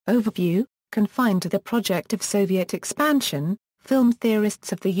Overview: Confined to the project of Soviet expansion, film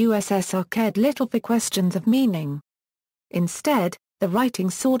theorists of the USSR cared little for questions of meaning. Instead, the writing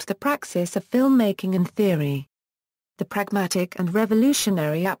sought the praxis of filmmaking and theory. The pragmatic and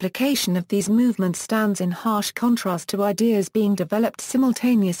revolutionary application of these movements stands in harsh contrast to ideas being developed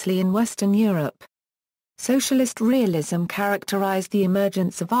simultaneously in Western Europe. Socialist realism characterized the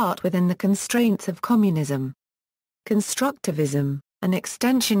emergence of art within the constraints of communism. Constructivism, an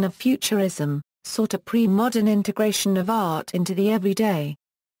extension of Futurism, sought a pre-modern integration of art into the everyday.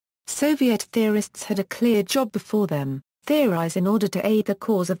 Soviet theorists had a clear job before them: theorize in order to aid the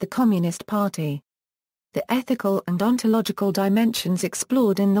cause of the Communist Party. The ethical and ontological dimensions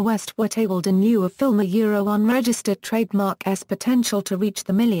explored in the West were tabled in lieu of film, a Euro-unregistered trademark's potential to reach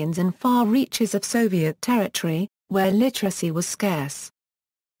the millions in far reaches of Soviet territory, where literacy was scarce.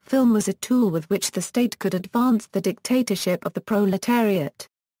 Film was a tool with which the state could advance the dictatorship of the proletariat.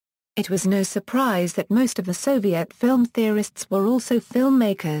 It was no surprise that most of the Soviet film theorists were also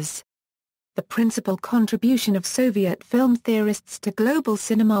filmmakers. The principal contribution of Soviet film theorists to global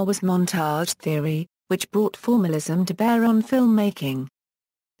cinema was montage theory, which brought formalism to bear on filmmaking.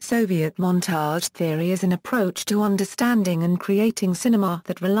 Soviet montage theory is an approach to understanding and creating cinema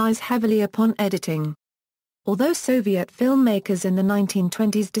that relies heavily upon editing. Although Soviet filmmakers in the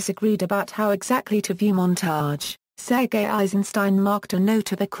 1920s disagreed about how exactly to view montage, Sergei Eisenstein marked a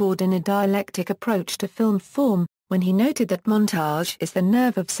note of accord in a dialectic approach to film form, when he noted that montage is the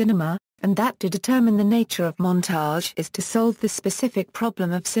nerve of cinema, and that to determine the nature of montage is to solve the specific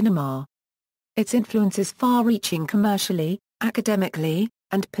problem of cinema. Its influence is far-reaching commercially, academically,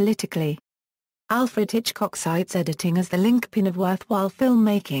 and politically. Alfred Hitchcock cites editing as the linchpin of worthwhile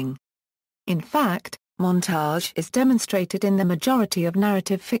filmmaking. In fact, montage is demonstrated in the majority of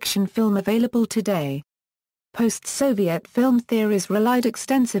narrative fiction film available today. Post-Soviet film theories relied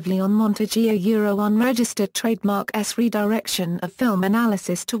extensively on montage, a Euro-unregistered trademark's redirection of film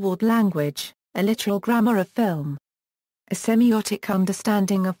analysis toward language, a literal grammar of film. A semiotic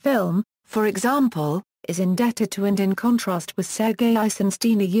understanding of film, for example, is indebted to and in contrast with Sergei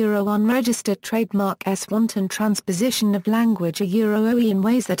Eisenstein, a Euro-unregistered trademark's wanton transposition of language, a Euro-OE, in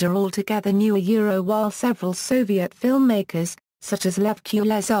ways that are altogether new, a Euro, while several Soviet filmmakers, such as Lev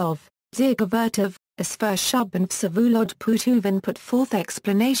Kulesov, Dziga Vertov, Asfer Shub and Vsevolod Putuvin, put forth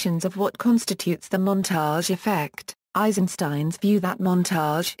explanations of what constitutes the montage effect. Eisenstein's view that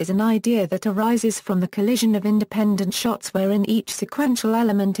montage is an idea that arises from the collision of independent shots wherein each sequential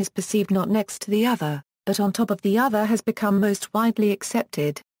element is perceived not next to the other, but on top of the other, has become most widely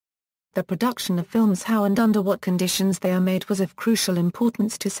accepted. The production of films, how and under what conditions they are made, was of crucial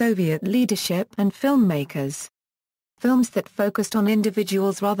importance to Soviet leadership and filmmakers. Films that focused on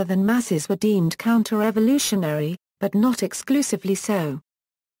individuals rather than masses were deemed counter-revolutionary, but not exclusively so.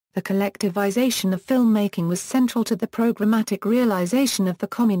 The collectivization of filmmaking was central to the programmatic realization of the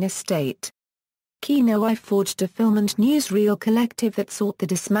communist state. Kino I forged a film and newsreel collective that sought the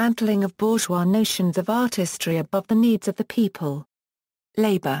dismantling of bourgeois notions of artistry above the needs of the people.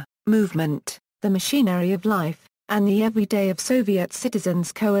 Labor, movement, the machinery of life, and the everyday of Soviet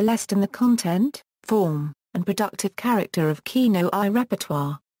citizens coalesced in the content, form, and productive character of Kino I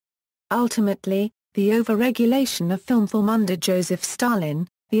repertoire. Ultimately, the overregulation of film form under Joseph Stalin,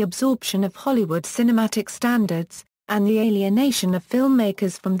 the absorption of Hollywood cinematic standards, and the alienation of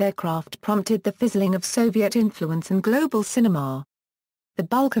filmmakers from their craft prompted the fizzling of Soviet influence in global cinema. The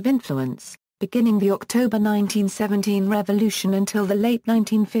bulk of influence, beginning the October 1917 revolution until the late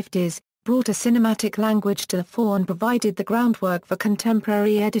 1950s, brought a cinematic language to the fore and provided the groundwork for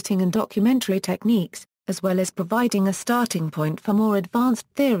contemporary editing and documentary techniques, as well as providing a starting point for more advanced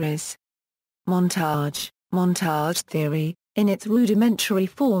theories. Montage theory, in its rudimentary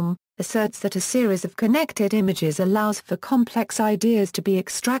form, asserts that a series of connected images allows for complex ideas to be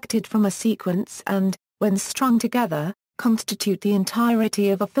extracted from a sequence and, when strung together, constitute the entirety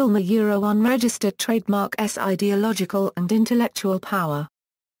of a film, a Euro-unregistered trademark's ideological and intellectual power.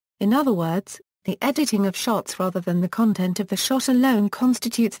 In other words, the editing of shots rather than the content of the shot alone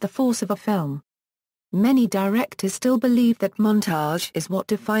constitutes the force of a film. Many directors still believe that montage is what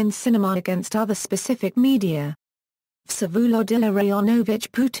defines cinema against other specific media. Vsevolod Illarionovich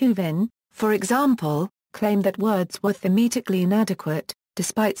Putuvin, for example, claimed that words were thematically inadequate,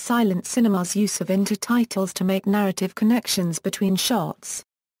 despite silent cinema's use of intertitles to make narrative connections between shots.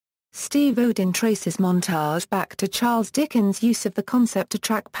 Steve Odin traces montage back to Charles Dickens' use of the concept to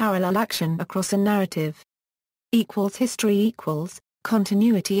track parallel action across a narrative. History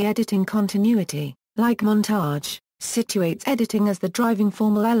continuity. Editing continuity, like montage, situates editing as the driving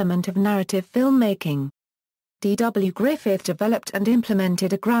formal element of narrative filmmaking. D. W. Griffith developed and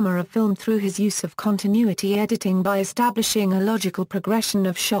implemented a grammar of film through his use of continuity editing by establishing a logical progression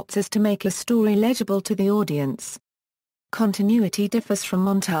of shots as to make a story legible to the audience. Continuity differs from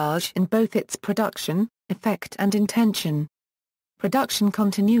montage in both its production, effect and intention. Production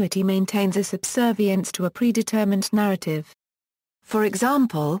continuity maintains a subservience to a predetermined narrative. For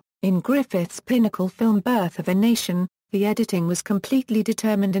example, in Griffith's pinnacle film Birth of a Nation, the editing was completely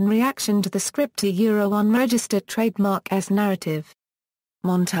determined in reaction to the script unregistered trademark S narrative.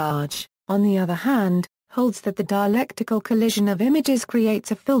 Montage, on the other hand, holds that the dialectical collision of images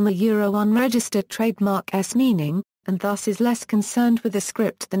creates a film unregistered trademark S meaning, and thus is less concerned with the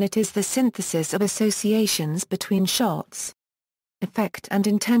script than it is the synthesis of associations between shots. Effect and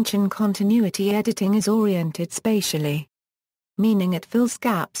intention continuity editing is oriented spatially, meaning it fills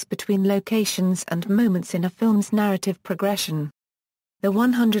gaps between locations and moments in a film's narrative progression. The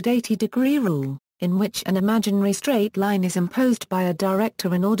 180-degree rule, in which an imaginary straight line is imposed by a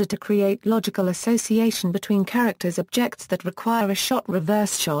director in order to create logical association between characters' objects that require a shot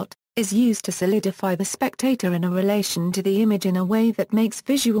reverse shot, is used to solidify the spectator in a relation to the image in a way that makes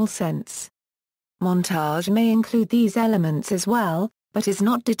visual sense. Montage may include these elements as well, but is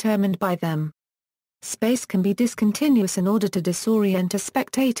not determined by them. Space can be discontinuous in order to disorient a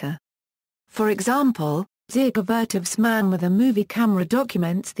spectator. For example, Dziga Vertov's Man with a Movie Camera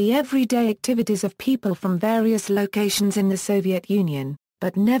documents the everyday activities of people from various locations in the Soviet Union,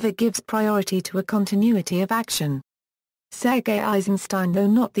 but never gives priority to a continuity of action. Sergei Eisenstein, though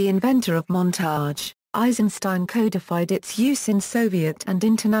not the inventor of montage, Eisenstein codified its use in Soviet and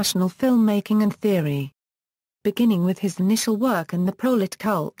international filmmaking and theory. Beginning with his initial work in The Prolet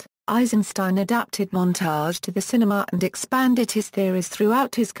Cult, Eisenstein adapted montage to the cinema and expanded his theories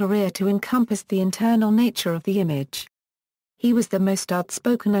throughout his career to encompass the internal nature of the image. He was the most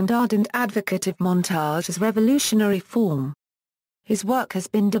outspoken and ardent advocate of montage as revolutionary form. His work has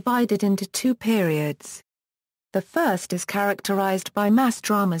been divided into two periods. The first is characterized by mass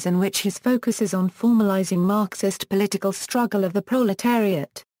dramas in which his focus is on formalizing Marxist political struggle of the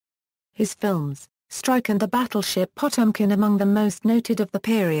proletariat. His films, Strike and the Battleship Potemkin, among the most noted of the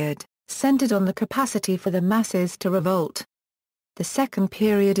period, centered on the capacity for the masses to revolt. The second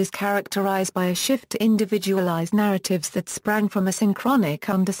period is characterized by a shift to individualized narratives that sprang from a synchronic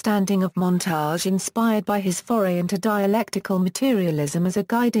understanding of montage inspired by his foray into dialectical materialism as a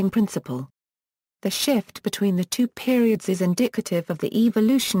guiding principle. The shift between the two periods is indicative of the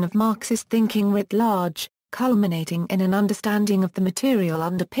evolution of Marxist thinking writ large, culminating in an understanding of the material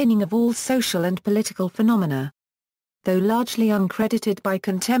underpinning of all social and political phenomena. Though largely uncredited by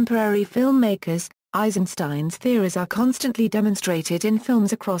contemporary filmmakers, Eisenstein's theories are constantly demonstrated in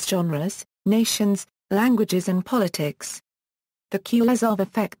films across genres, nations, languages and politics. The Kuleshov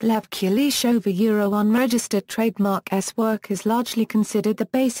effect Lev Kuleshov unregistered trademark S work is largely considered the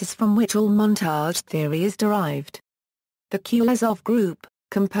basis from which all montage theory is derived. The Kuleshov group,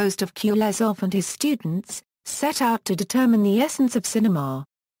 composed of Kuleshov and his students, set out to determine the essence of cinema.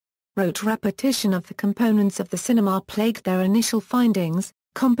 Rote repetition of the components of the cinema plagued their initial findings.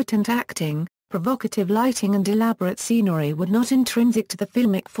 Competent acting, provocative lighting and elaborate scenery were not intrinsic to the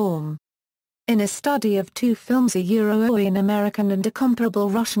filmic form. In a study of two films, an American and a comparable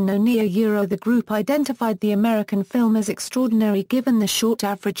Russian Oni, the group identified the American film as extraordinary given the short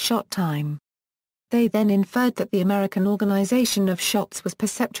average shot time. They then inferred that the American organization of shots was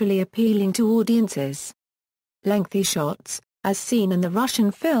perceptually appealing to audiences. Lengthy shots, as seen in the Russian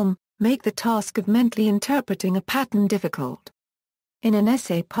film, make the task of mentally interpreting a pattern difficult. In an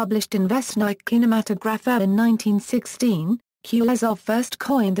essay published in Vestnik Kinematographa in 1916, Kuleshov first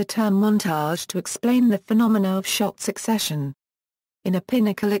coined the term montage to explain the phenomena of shot succession. In a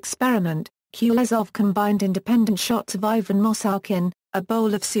pinnacle experiment, Kuleshov combined independent shots of Ivan Mosalkin, a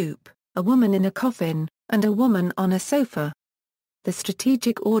bowl of soup, a woman in a coffin, and a woman on a sofa. The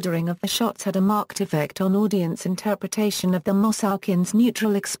strategic ordering of the shots had a marked effect on audience interpretation of the Mosalkin's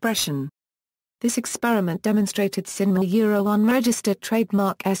neutral expression. This experiment demonstrated cinema unregistered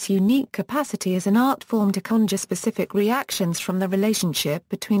trademark S unique capacity as an art form to conjure specific reactions from the relationship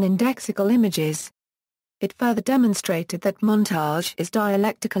between indexical images. It further demonstrated that montage is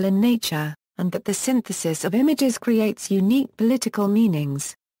dialectical in nature, and that the synthesis of images creates unique political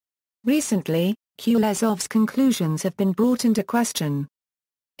meanings. Recently, Kuleshov's conclusions have been brought into question.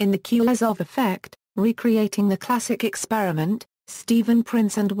 In the Kuleshov effect, recreating the classic experiment, Stephen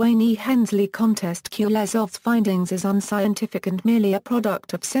Prince and Wayne E. Hensley contest Kuleshov's findings as unscientific and merely a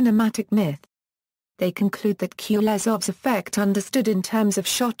product of cinematic myth. They conclude that Kuleshov's effect understood in terms of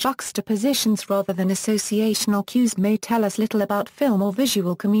shot juxtapositions rather than associational cues may tell us little about film or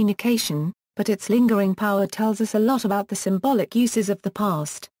visual communication, but its lingering power tells us a lot about the symbolic uses of the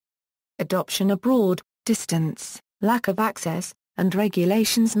past. Adoption abroad, distance, lack of access, and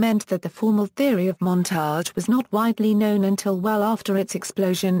regulations meant that the formal theory of montage was not widely known until well after its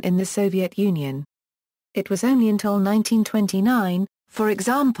explosion in the Soviet Union. It was only until 1929, for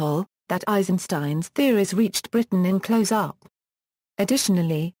example, that Eisenstein's theories reached Britain in close-up.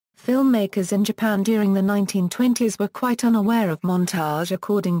 Additionally, filmmakers in Japan during the 1920s were quite unaware of montage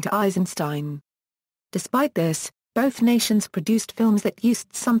according to Eisenstein. Despite this, both nations produced films that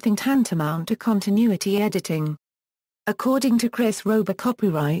used something tantamount to continuity editing. According to Chris Rober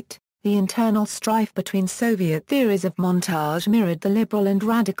Copyright, the internal strife between Soviet theories of montage mirrored the liberal and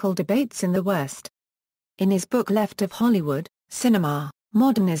radical debates in the West. In his book Left of Hollywood, Cinema,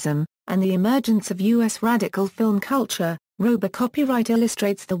 Modernism, and the Emergence of U.S. Radical Film Culture, Rober Copyright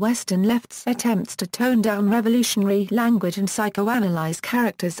illustrates the Western left's attempts to tone down revolutionary language and psychoanalyze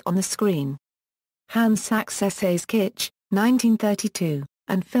characters on the screen. Hans Sachs' essays Kitsch, 1932,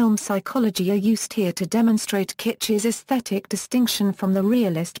 and Film Psychology are used here to demonstrate Kitsch's aesthetic distinction from the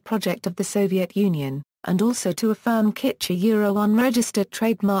realist project of the Soviet Union, and also to affirm Kitsch's unregistered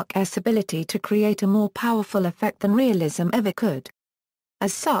trademark's ability to create a more powerful effect than realism ever could.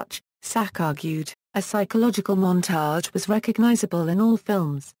 As such, Sachs argued, a psychological montage was recognizable in all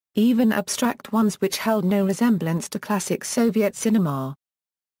films, even abstract ones which held no resemblance to classic Soviet cinema.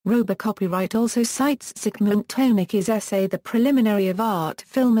 Rober Copyright also cites Zygmunt Toenicke's essay The Preliminary of Art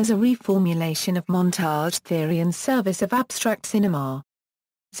Film as a reformulation of montage theory in service of abstract cinema.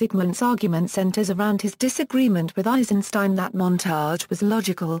 Zygmunt's argument centers around his disagreement with Eisenstein that montage was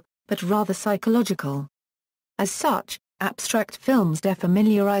logical, but rather psychological. As such, abstract films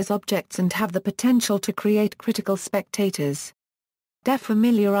defamiliarize objects and have the potential to create critical spectators.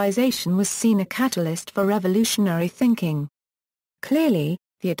 Defamiliarization was seen a catalyst for revolutionary thinking. Clearly,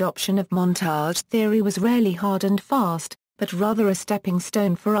 the adoption of montage theory was rarely hard and fast, but rather a stepping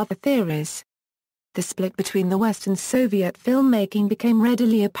stone for other theories. The split between the West and Soviet filmmaking became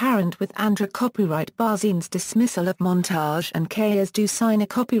readily apparent with Andrei Copyright Bazin's dismissal of montage and K.S. Dusigner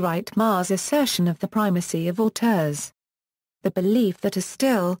Copyright Ma's assertion of the primacy of auteurs. The belief that a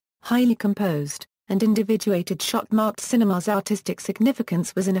still, highly composed, and individuated shot marked cinema's artistic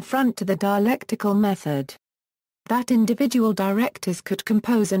significance was an affront to the dialectical method. That individual directors could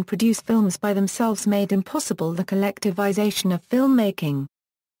compose and produce films by themselves made impossible the collectivization of filmmaking.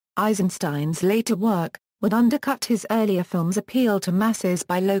 Eisenstein's later work would undercut his earlier films' appeal to masses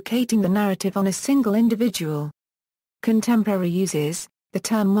by locating the narrative on a single individual. Contemporary uses, the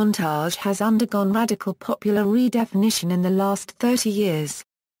term montage has undergone radical popular redefinition in the last 30 years.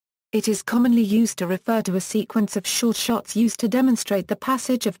 It is commonly used to refer to a sequence of short shots used to demonstrate the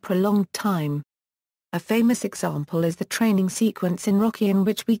passage of prolonged time. A famous example is the training sequence in Rocky, in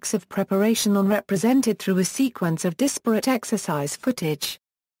which weeks of preparation are represented through a sequence of disparate exercise footage.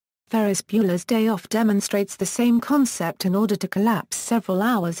 Ferris Bueller's Day Off demonstrates the same concept in order to collapse several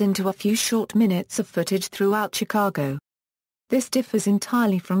hours into a few short minutes of footage throughout Chicago. This differs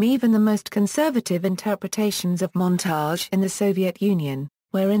entirely from even the most conservative interpretations of montage in the Soviet Union,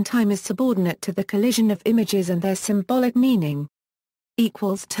 wherein time is subordinate to the collision of images and their symbolic meaning.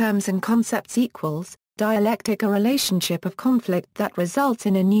 Terms and concepts dialectic, a relationship of conflict that results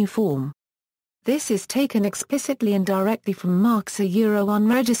in a new form. This is taken explicitly and directly from Marx's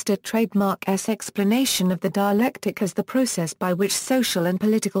unregistered trademark's explanation of the dialectic as the process by which social and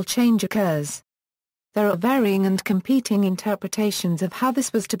political change occurs. There are varying and competing interpretations of how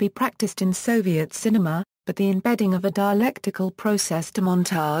this was to be practiced in Soviet cinema, but the embedding of a dialectical process to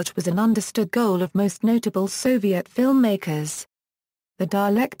montage was an understood goal of most notable Soviet filmmakers. The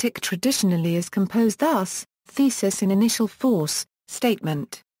dialectic traditionally is composed thus: thesis in initial force,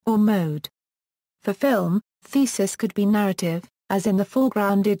 statement, or mode. For film, thesis could be narrative, as in the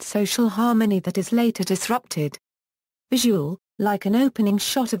foregrounded social harmony that is later disrupted. Visual, like an opening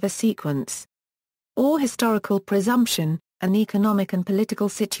shot of a sequence. Or historical presumption, an economic and political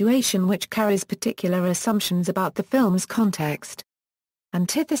situation which carries particular assumptions about the film's context.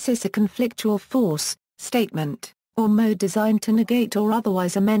 Antithesis, a conflictual force, statement, or mode designed to negate or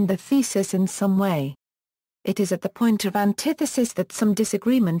otherwise amend the thesis in some way. It is at the point of antithesis that some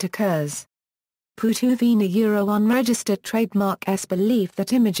disagreement occurs. Putovina unregistered trademark's belief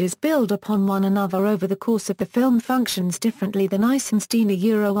that images build upon one another over the course of the film functions differently than Eisenstein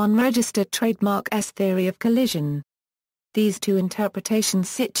unregistered trademark's theory of collision. These two interpretations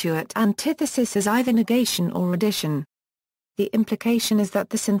situate antithesis as either negation or addition. The implication is that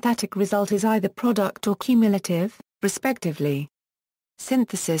the synthetic result is either product or cumulative, respectively.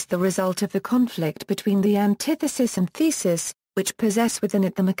 Synthesis, the result of the conflict between the antithesis and thesis, which possess within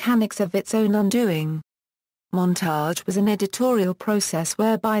it the mechanics of its own undoing. Montage was an editorial process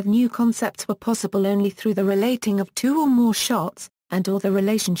whereby new concepts were possible only through the relating of two or more shots, and/or the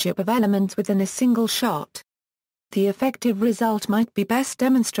relationship of elements within a single shot. The effective result might be best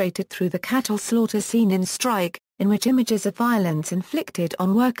demonstrated through the cattle slaughter scene in Strike, in which images of violence inflicted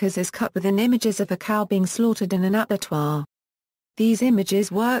on workers is cut within images of a cow being slaughtered in an abattoir. These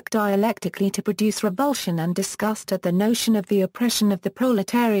images work dialectically to produce revulsion and disgust at the notion of the oppression of the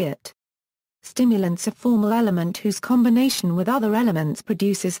proletariat. Stimulant's a formal element whose combination with other elements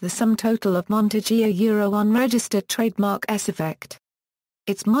produces the sum total of montage unregistered trademark S effect.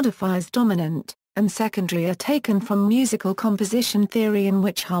 Its modifiers dominant and secondary are taken from musical composition theory, in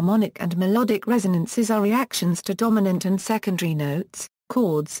which harmonic and melodic resonances are reactions to dominant and secondary notes,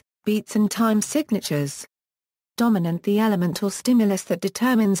 chords, beats and time signatures. Dominant the element or stimulus that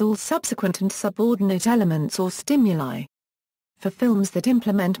determines all subsequent and subordinate elements or stimuli. For films that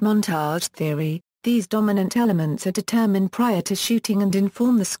implement montage theory, these dominant elements are determined prior to shooting and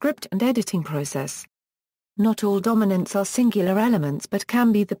inform the script and editing process. Not all dominants are singular elements but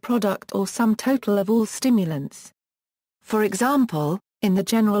can be the product or sum total of all stimulants. For example, in the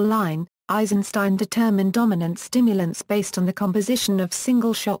general line, Eisenstein determined dominant stimulants based on the composition of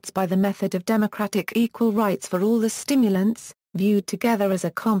single shots by the method of democratic equal rights for all the stimulants, viewed together as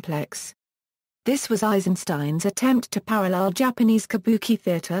a complex. This was Eisenstein's attempt to parallel Japanese kabuki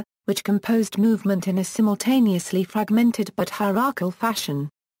theater, which composed movement in a simultaneously fragmented but hierarchical fashion.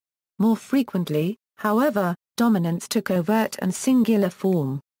 More frequently, however, dominance took overt and singular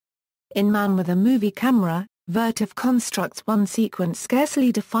form. In Man with a Movie Camera, Vertov constructs one sequence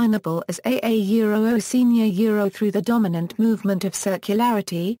scarcely definable as AA-O senior through the dominant movement of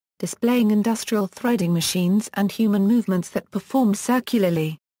circularity, displaying industrial threading machines and human movements that perform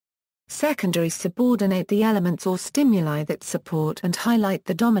circularly. Secondaries subordinate the elements or stimuli that support and highlight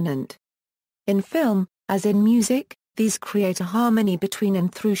the dominant. In film, as in music, these create a harmony between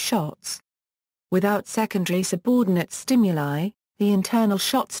and through shots. Without secondary subordinate stimuli, the internal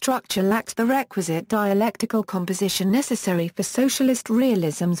shot structure lacks the requisite dialectical composition necessary for socialist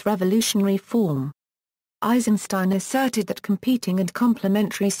realism's revolutionary form. Eisenstein asserted that competing and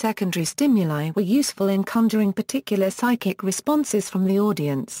complementary secondary stimuli were useful in conjuring particular psychic responses from the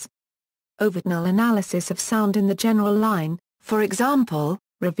audience. Overtonal analysis of sound in the general line, for example,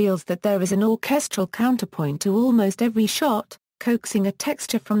 reveals that there is an orchestral counterpoint to almost every shot, coaxing a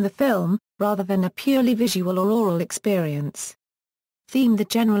texture from the film, rather than a purely visual or oral experience. Theme: the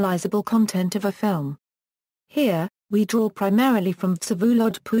generalizable content of a film. Here, we draw primarily from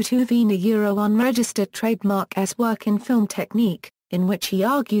Vsevolod Putuvin unregistered trademark S work in film technique, in which he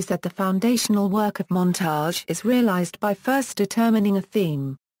argues that the foundational work of montage is realized by first determining a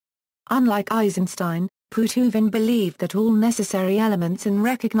theme. Unlike Eisenstein, Putuvin believed that all necessary elements in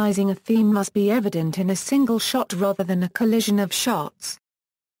recognizing a theme must be evident in a single shot rather than a collision of shots.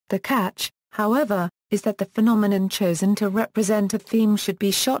 The catch, however, is that the phenomenon chosen to represent a theme should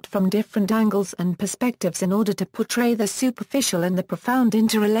be shot from different angles and perspectives in order to portray the superficial and the profound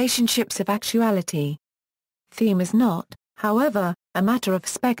interrelationships of actuality. Theme is not, however, a matter of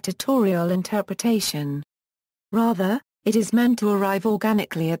spectatorial interpretation. Rather, it is meant to arrive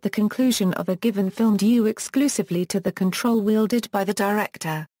organically at the conclusion of a given film due exclusively to the control wielded by the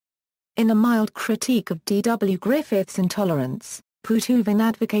director. In a mild critique of D.W. Griffith's intolerance, Putuvin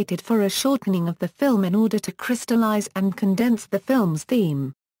advocated for a shortening of the film in order to crystallize and condense the film's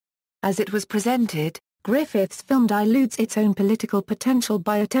theme. As it was presented, Griffith's film dilutes its own political potential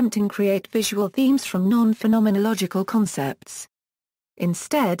by attempting to create visual themes from non-phenomenological concepts.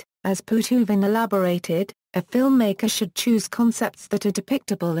 Instead, as Putuvin elaborated, a filmmaker should choose concepts that are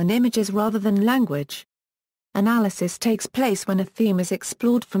depictable in images rather than language. Analysis takes place when a theme is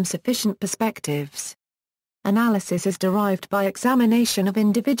explored from sufficient perspectives. Analysis is derived by examination of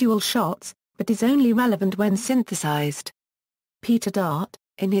individual shots, but is only relevant when synthesized. Peter Dart,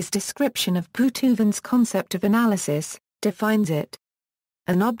 in his description of Putuvin's concept of analysis, defines it.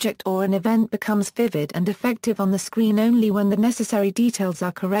 An object or an event becomes vivid and effective on the screen only when the necessary details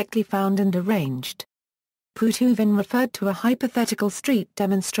are correctly found and arranged. Putuvin referred to a hypothetical street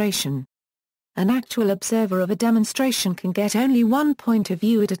demonstration. An actual observer of a demonstration can get only one point of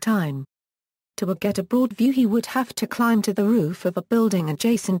view at a time. To get a broad view he would have to climb to the roof of a building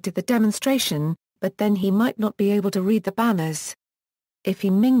adjacent to the demonstration, but then he might not be able to read the banners. If he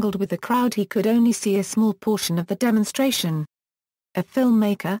mingled with the crowd he could only see a small portion of the demonstration. A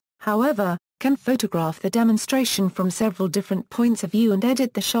filmmaker, however, can photograph the demonstration from several different points of view and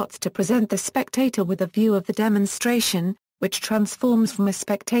edit the shots to present the spectator with a view of the demonstration, which transforms from a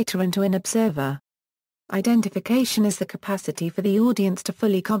spectator into an observer. identification is the capacity for the audience to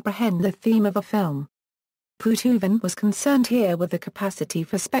fully comprehend the theme of a film. Futurism was concerned here with the capacity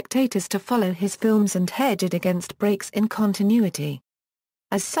for spectators to follow his films and hedge it against breaks in continuity.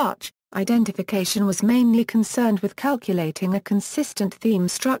 As such, identification was mainly concerned with calculating a consistent theme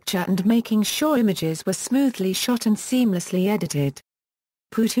structure and making sure images were smoothly shot and seamlessly edited.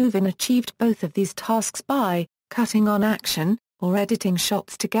 Futurism achieved both of these tasks by cutting on action, or editing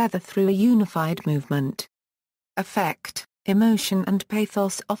shots together through a unified movement. Affect, emotion and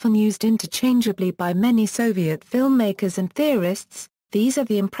pathos often used interchangeably by many Soviet filmmakers and theorists, these are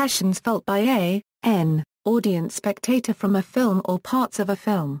the impressions felt by an audience spectator from a film or parts of a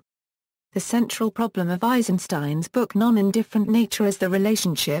film. The central problem of Eisenstein's book Non-Indifferent Nature is the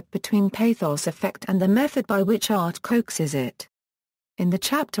relationship between pathos affect and the method by which art coaxes it. In the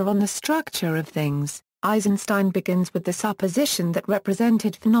chapter on the structure of things, Eisenstein begins with the supposition that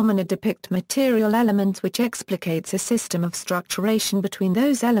represented phenomena depict material elements which explicates a system of structuration between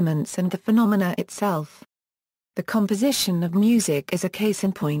those elements and the phenomena itself. The composition of music is a case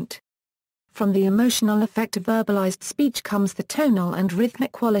in point. From the emotional effect of verbalized speech comes the tonal and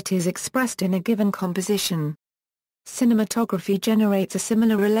rhythmic qualities expressed in a given composition. Cinematography generates a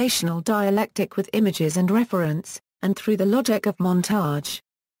similar relational dialectic with images and reference, and through the logic of montage.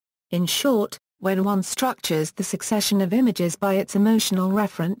 In short, when one structures the succession of images by its emotional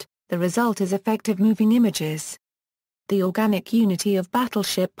referent, the result is effective moving images. The organic unity of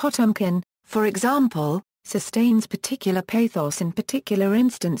Battleship Potemkin, for example, sustains particular pathos in particular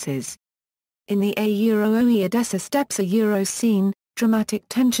instances. In the A-Euro-OE Odessa Steps a scene, dramatic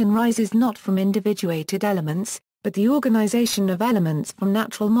tension rises not from individuated elements, but the organization of elements from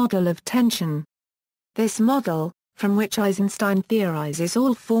natural model of tension. This model, from which Eisenstein theorizes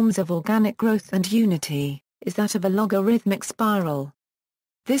all forms of organic growth and unity, is that of a logarithmic spiral.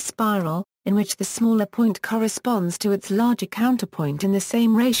 This spiral, in which the smaller point corresponds to its larger counterpoint in the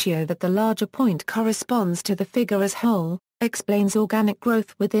same ratio that the larger point corresponds to the figure as whole, explains organic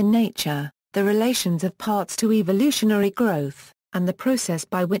growth within nature, the relations of parts to evolutionary growth, and the process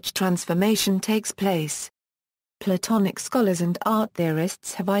by which transformation takes place. Platonic scholars and art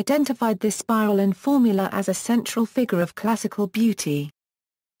theorists have identified this spiral and formula as a central figure of classical beauty.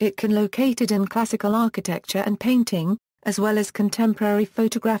 It can located in classical architecture and painting, as well as contemporary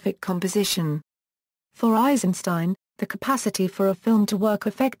photographic composition. For Eisenstein, the capacity for a film to work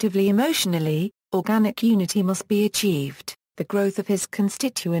effectively emotionally, organic unity must be achieved, the growth of his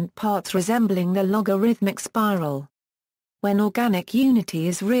constituent parts resembling the logarithmic spiral. When organic unity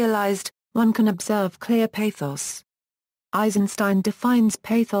is realized, one can observe clear pathos. Eisenstein defines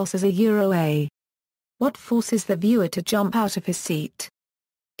pathos as a what forces the viewer to jump out of his seat.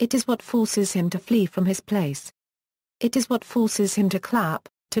 It is what forces him to flee from his place. It is what forces him to clap,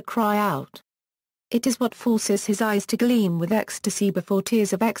 to cry out. It is what forces his eyes to gleam with ecstasy before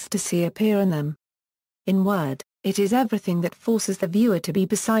tears of ecstasy appear in them. In word, it is everything that forces the viewer to be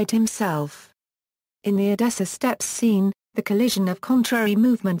beside himself. In the Odessa Steps scene, the collision of contrary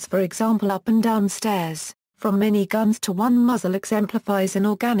movements, for example up and down stairs, from many guns to one muzzle, exemplifies an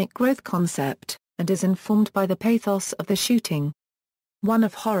organic growth concept, and is informed by the pathos of the shooting. One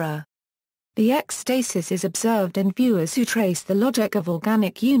of horror. The ecstasis is observed in viewers who trace the logic of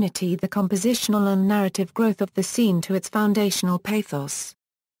organic unity, the compositional and narrative growth of the scene to its foundational pathos.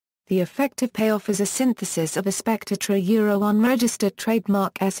 The effective payoff is a synthesis of a spectator unregistered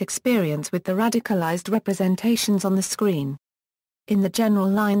trademark-s experience with the radicalized representations on the screen. In the general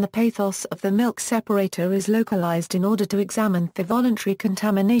line, the pathos of the milk separator is localized in order to examine the voluntary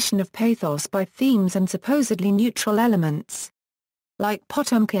contamination of pathos by themes and supposedly neutral elements. Like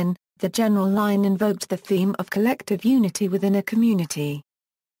Potemkin, the general line invoked the theme of collective unity within a community.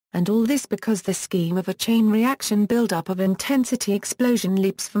 And all this because the scheme of a chain reaction build-up of intensity explosion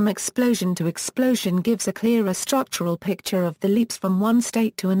leaps from explosion to explosion gives a clearer structural picture of the leaps from one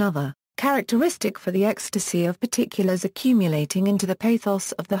state to another, characteristic for the ecstasy of particulars accumulating into the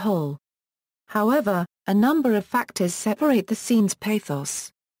pathos of the whole. However, a number of factors separate the scene's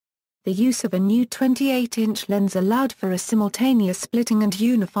pathos. The use of a new 28-inch lens allowed for a simultaneous splitting and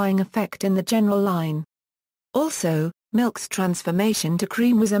unifying effect in the general line. Also, milk's transformation to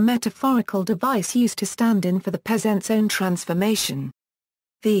cream was a metaphorical device used to stand in for the peasant's own transformation.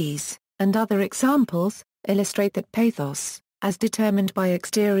 These, and other examples, illustrate that pathos, as determined by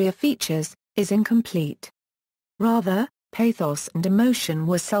exterior features, is incomplete. Rather, pathos and emotion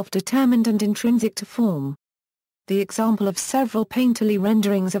were self-determined and intrinsic to form. The example of several painterly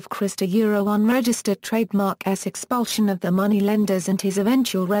renderings of Christ unregistered trademark-s expulsion of the moneylenders and his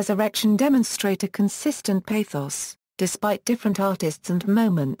eventual resurrection demonstrate a consistent pathos, despite different artists and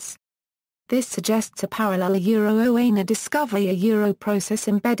moments. This suggests a parallel a discovery a process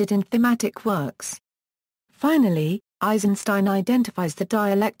embedded in thematic works. Finally, Eisenstein identifies the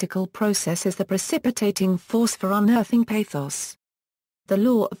dialectical process as the precipitating force for unearthing pathos. The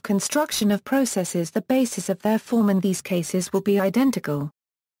law of construction of processes, the basis of their form in these cases, will be identical.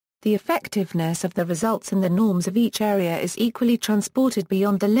 The effectiveness of the results and the norms of each area is equally transported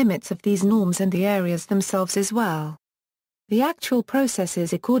beyond the limits of these norms and the areas themselves as well. The actual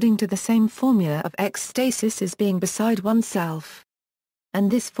processes according to the same formula of ecstasis as being beside oneself. And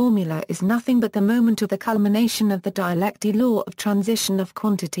this formula is nothing but the moment of the culmination of the dialectic law of transition of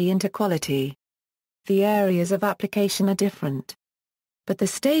quantity into quality. The areas of application are different, but the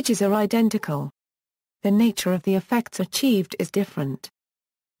stages are identical. The nature of the effects achieved is different,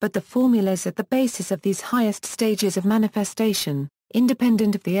 but the formulas at the basis of these highest stages of manifestation,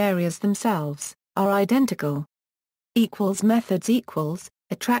 independent of the areas themselves, are identical. Methods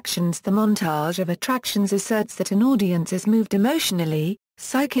attractions. The montage of attractions asserts that an audience is moved emotionally,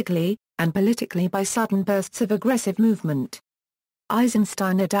 psychically, and politically by sudden bursts of aggressive movement.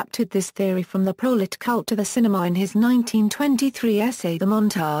 Eisenstein adapted this theory from the prolet cult to the cinema in his 1923 essay The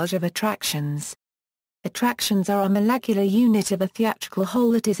Montage of Attractions. Attractions are a molecular unit of a theatrical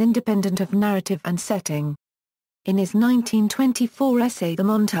whole that is independent of narrative and setting. In his 1924 essay The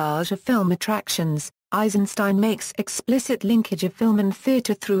Montage of Film Attractions, Eisenstein makes explicit linkage of film and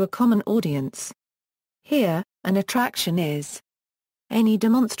theater through a common audience. Here, an attraction is any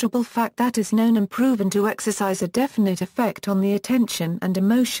demonstrable fact that is known and proven to exercise a definite effect on the attention and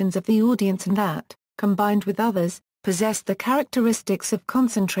emotions of the audience and that, combined with others, possess the characteristics of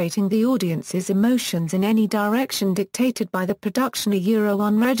concentrating the audience's emotions in any direction dictated by the production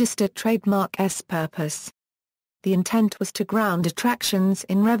unregistered trademark's purpose. The intent was to ground attractions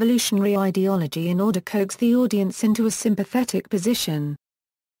in revolutionary ideology in order to coax the audience into a sympathetic position.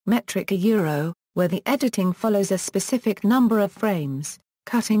 Metric where the editing follows a specific number of frames,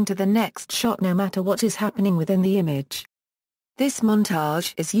 cutting to the next shot no matter what is happening within the image. This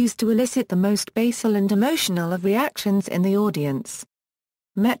montage is used to elicit the most basal and emotional of reactions in the audience.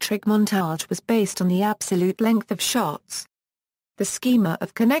 Metric montage was based on the absolute length of shots. The schema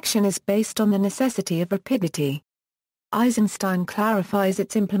of connection is based on the necessity of rapidity. Eisenstein clarifies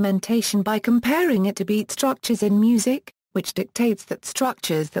its implementation by comparing it to beat structures in music, which dictates that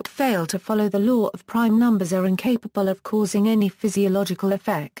structures that fail to follow the law of prime numbers are incapable of causing any physiological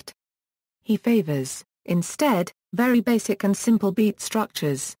effect. He favors, instead, very basic and simple beat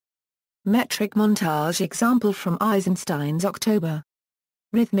structures. Metric montage example from Eisenstein's October.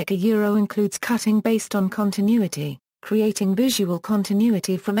 Rhythmic includes cutting based on continuity, creating visual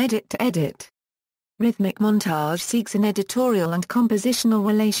continuity from edit to edit. Rhythmic montage seeks an editorial and compositional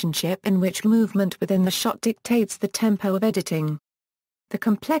relationship in which movement within the shot dictates the tempo of editing. The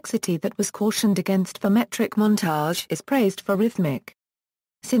complexity that was cautioned against for metric montage is praised for rhythmic.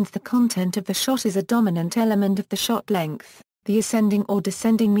 Since the content of the shot is a dominant element of the shot length, the ascending or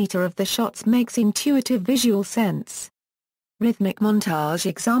descending meter of the shots makes intuitive visual sense. Rhythmic montage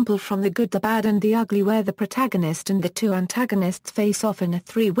example from The Good, the Bad and the Ugly, where the protagonist and the two antagonists face off in a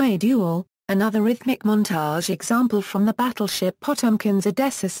three-way duel. Another rhythmic montage example from the battleship Potemkin's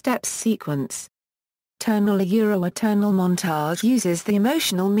Odessa Steps sequence. Tonal montage uses the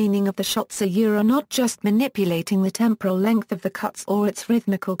emotional meaning of the shots not just manipulating the temporal length of the cuts or its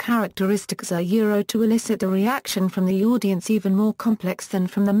rhythmical characteristics to elicit a reaction from the audience even more complex than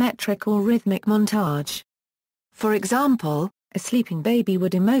from the metric or rhythmic montage. For example, a sleeping baby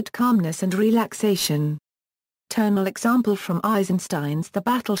would emote calmness and relaxation. Tonal example from Eisenstein's The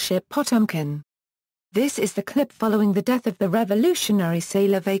Battleship Potemkin. This is the clip following the death of the revolutionary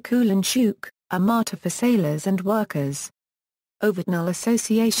sailor Vakulanchuk, a martyr for sailors and workers. Overtonal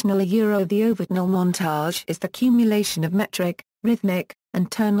associational the overtonal montage is the cumulation of metric, rhythmic,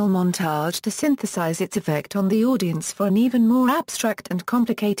 and tonal montage to synthesize its effect on the audience for an even more abstract and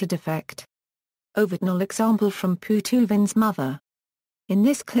complicated effect. Overtonal example from Putivin's Mother. In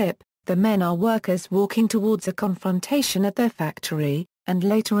this clip, the men are workers walking towards a confrontation at their factory, and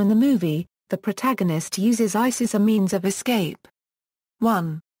later in the movie, the protagonist uses ice as a means of escape.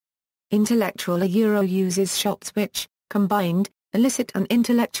 1. Intellectual uses shots which, combined, elicit an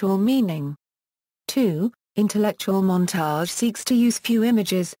intellectual meaning. 2. Intellectual montage seeks to use few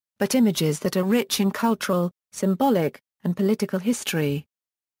images, but images that are rich in cultural, symbolic, and political history.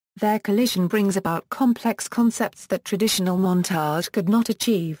 Their collision brings about complex concepts that traditional montage could not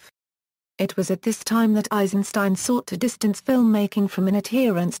achieve. It was at this time that Eisenstein sought to distance filmmaking from an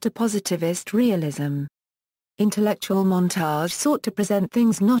adherence to positivist realism. Intellectual montage sought to present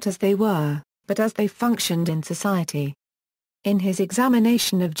things not as they were, but as they functioned in society. In his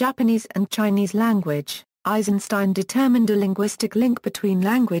examination of Japanese and Chinese language, Eisenstein determined a linguistic link between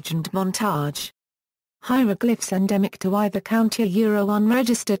language and montage. Hieroglyphs endemic to either county or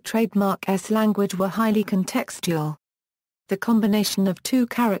unregistered trademark S language were highly contextual. The combination of two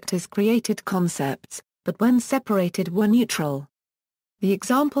characters created concepts, but when separated were neutral. The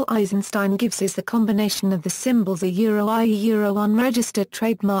example Eisenstein gives is the combination of the symbols i.e. unregistered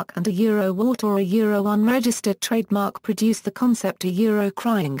trademark and water or unregistered trademark produced the concept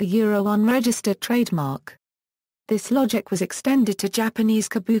crying unregistered trademark. This logic was extended to Japanese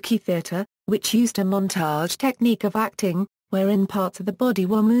kabuki theater, which used a montage technique of acting, wherein parts of the body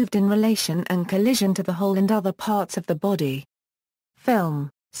were moved in relation and collision to the whole and other parts of the body. Film,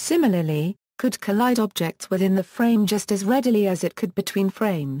 similarly, could collide objects within the frame just as readily as it could between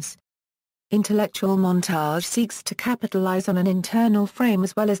frames. Intellectual montage seeks to capitalize on an internal frame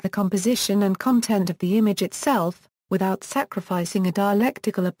as well as the composition and content of the image itself, without sacrificing a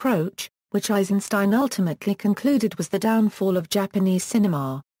dialectical approach, which Eisenstein ultimately concluded was the downfall of Japanese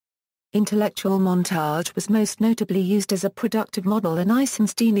cinema. Intellectual montage was most notably used as a productive model in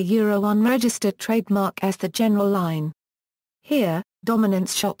Eisenstein unregistered trademark as the general line. Here,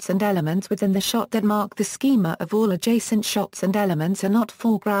 dominance shots and elements within the shot that mark the schema of all adjacent shots and elements are not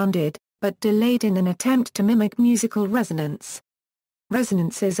foregrounded, but delayed in an attempt to mimic musical resonance.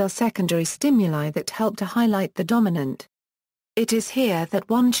 Resonances are secondary stimuli that help to highlight the dominant. It is here that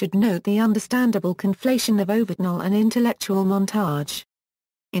one should note the understandable conflation of overtonal and intellectual montage.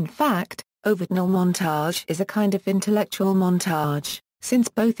 In fact, overtonal montage is a kind of intellectual montage, since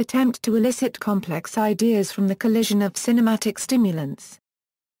both attempt to elicit complex ideas from the collision of cinematic stimulants.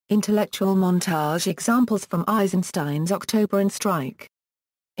 Intellectual montage examples from Eisenstein's October in Strike.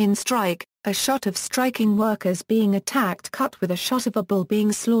 In Strike, a shot of striking workers being attacked cut with a shot of a bull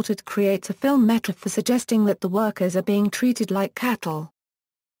being slaughtered creates a film metaphor suggesting that the workers are being treated like cattle.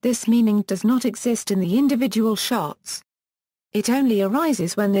 This meaning does not exist in the individual shots. It only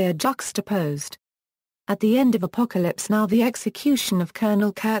arises when they are juxtaposed. At the end of Apocalypse Now, the execution of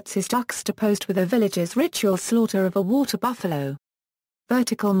Colonel Kurtz is juxtaposed with a villager's ritual slaughter of a water buffalo.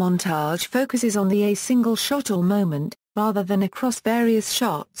 Vertical montage focuses on a single shot or moment, rather than across various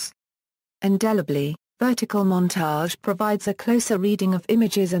shots. Indelibly, vertical montage provides a closer reading of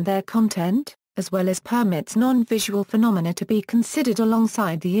images and their content, as well as permits non-visual phenomena to be considered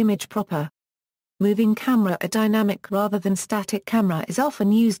alongside the image proper. Moving camera, a dynamic rather than static camera, is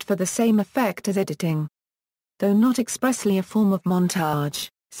often used for the same effect as editing. Though not expressly a form of montage,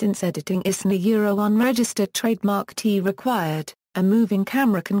 since editing is an unregistered trademark T required, a moving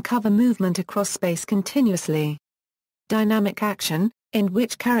camera can cover movement across space continuously. Dynamic action, in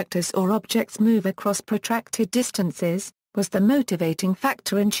which characters or objects move across protracted distances, was the motivating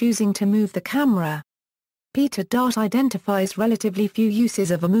factor in choosing to move the camera. Peter Dart identifies relatively few uses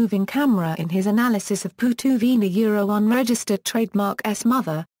of a moving camera in his analysis of Putovina unregistered trademark S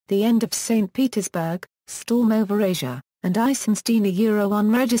Mother, The End of St. Petersburg, Storm Over Asia, and Eisenstein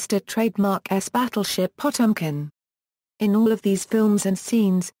unregistered trademark S Battleship Potemkin. In all of these films and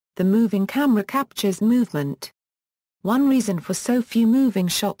scenes, the moving camera captures movement. One reason for so few moving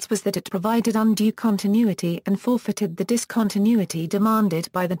shots was that it provided undue continuity and forfeited the discontinuity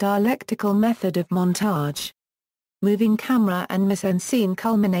demanded by the dialectical method of montage. Moving camera and mise-en-scene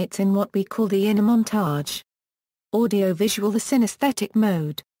culminates in what we call the inner montage. Audio-visual, the synesthetic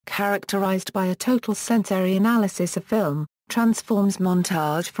mode, characterized by a total sensory analysis of film, transforms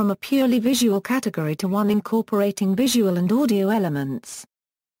montage from a purely visual category to one incorporating visual and audio elements.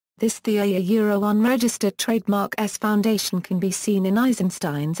 This unregistered trademark S foundation can be seen in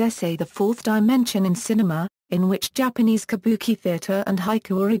Eisenstein's essay The Fourth Dimension in Cinema, in which Japanese kabuki theater and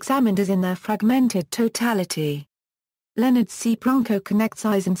haiku are examined as in their fragmented totality. Leonard C. Bronco connects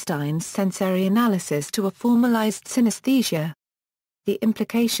Eisenstein's sensory analysis to a formalized synesthesia. The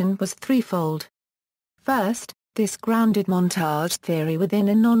implication was threefold. First, this grounded montage theory within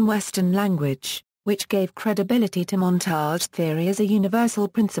a non-Western language, which gave credibility to montage theory as a universal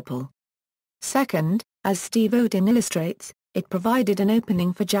principle. Second, as Steve Odin illustrates, it provided an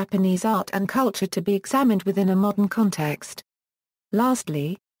opening for Japanese art and culture to be examined within a modern context.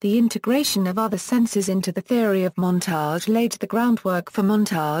 Lastly, the integration of other senses into the theory of montage laid the groundwork for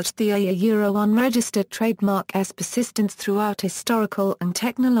montage theory unregistered trademark S persistence throughout historical and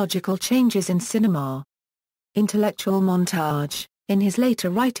technological changes in cinema. Intellectual montage. In his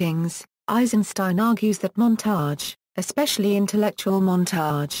later writings, Eisenstein argues that montage, especially intellectual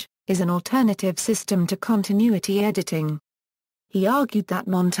montage, is an alternative system to continuity editing. He argued that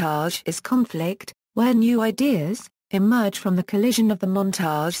montage is conflict, where new ideas, emerge from the collision of the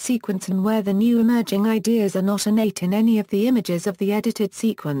montage sequence and where the new emerging ideas are not innate in any of the images of the edited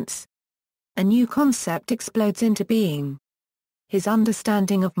sequence. A new concept explodes into being. His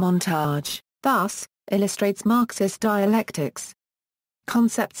understanding of montage, thus, illustrates Marxist dialectics.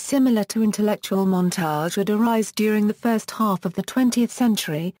 Concepts similar to intellectual montage would arise during the first half of the 20th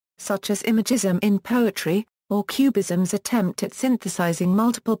century, such as imagism in poetry, or Cubism's attempt at synthesizing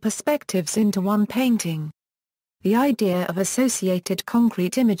multiple perspectives into one painting. The idea of associated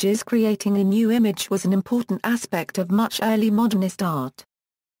concrete images creating a new image was an important aspect of much early modernist art.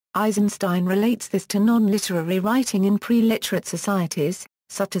 Eisenstein relates this to non-literary writing in pre-literate societies,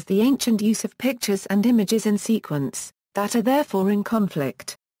 such as the ancient use of pictures and images in sequence, that are therefore in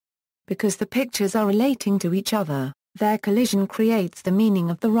conflict. Because the pictures are relating to each other, their collision creates the meaning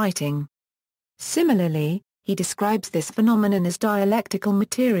of the writing. Similarly, he describes this phenomenon as dialectical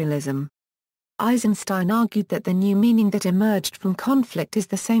materialism. Eisenstein argued that the new meaning that emerged from conflict is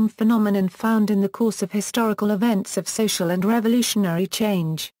the same phenomenon found in the course of historical events of social and revolutionary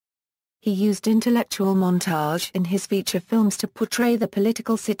change. He used intellectual montage in his feature films to portray the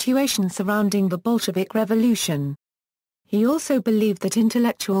political situation surrounding the Bolshevik Revolution. He also believed that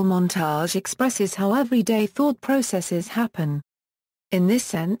intellectual montage expresses how everyday thought processes happen. In this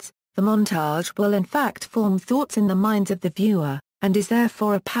sense, the montage will in fact form thoughts in the minds of the viewer, and is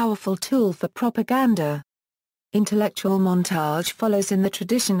therefore a powerful tool for propaganda. Intellectual montage follows in the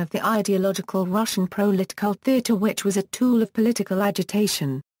tradition of the ideological Russian proletariat theater, which was a tool of political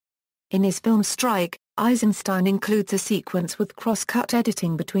agitation. In his film Strike, Eisenstein includes a sequence with cross-cut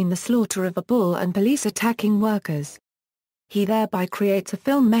editing between the slaughter of a bull and police attacking workers. He thereby creates a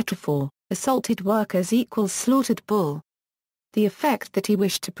film metaphor, assaulted workers equals slaughtered bull. The effect that he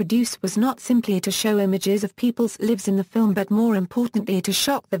wished to produce was not simply to show images of people's lives in the film, but more importantly to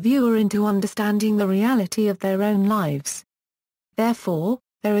shock the viewer into understanding the reality of their own lives. Therefore,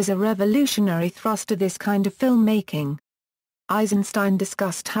 there is a revolutionary thrust to this kind of filmmaking. Eisenstein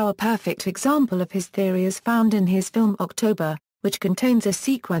discussed how a perfect example of his theory is found in his film October, which contains a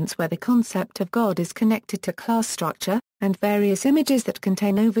sequence where the concept of God is connected to class structure, and various images that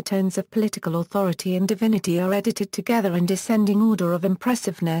contain overtones of political authority and divinity are edited together in descending order of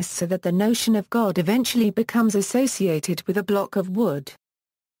impressiveness so that the notion of God eventually becomes associated with a block of wood.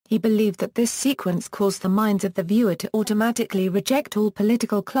 He believed that this sequence caused the minds of the viewer to automatically reject all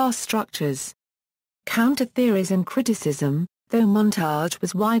political class structures. Counter-theories and criticism. Though montage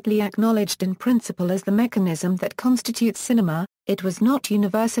was widely acknowledged in principle as the mechanism that constitutes cinema, it was not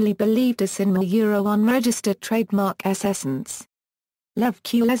universally believed as cinema unregistered trademark essence. Lev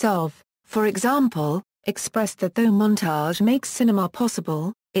Kuleshov, for example, expressed that though montage makes cinema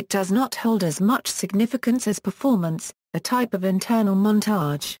possible, it does not hold as much significance as performance, a type of internal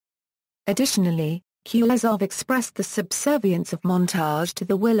montage. Additionally, Kuleshov expressed the subservience of montage to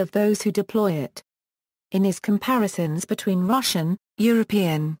the will of those who deploy it. In his comparisons between Russian,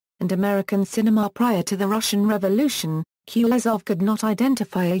 European, and American cinema prior to the Russian Revolution, Kuleshov could not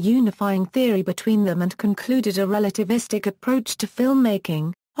identify a unifying theory between them and concluded a relativistic approach to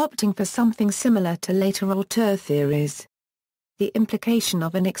filmmaking, opting for something similar to later auteur theories. The implication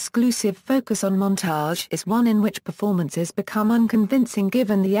of an exclusive focus on montage is one in which performances become unconvincing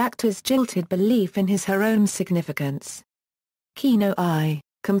given the actor's jilted belief in his/her own significance. Kino I,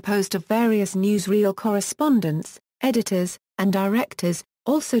 composed of various newsreel correspondents, editors, and directors,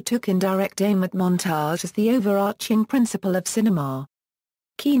 also took indirect aim at montage as the overarching principle of cinema.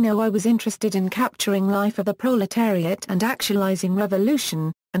 Kino I was interested in capturing life of the proletariat and actualizing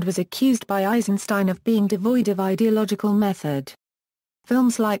revolution, and was accused by Eisenstein of being devoid of ideological method.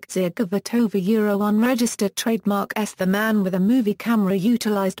 Films like Zergovitova unregistered trademark S. The Man with a Movie Camera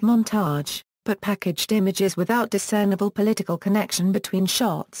utilized montage, but packaged images without discernible political connection between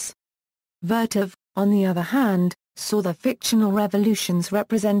shots. Vertov, on the other hand, saw the fictional revolutions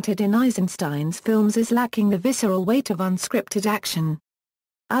represented in Eisenstein's films as lacking the visceral weight of unscripted action.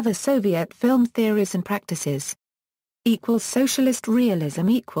 Other Soviet film theories and practices. Socialist Realism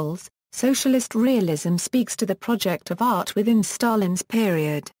Socialist Realism speaks to the project of art within Stalin's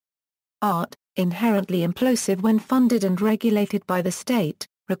period. Art, inherently implosive when funded and regulated by the state,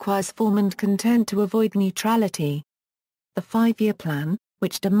 requires form and content to avoid neutrality. The five-year plan,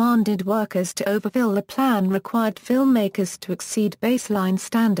 which demanded workers to overfill the plan, required filmmakers to exceed baseline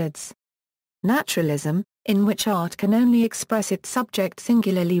standards. Naturalism, in which art can only express its subject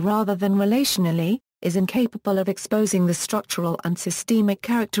singularly rather than relationally, is incapable of exposing the structural and systemic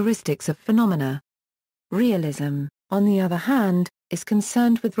characteristics of phenomena. Realism, on the other hand, is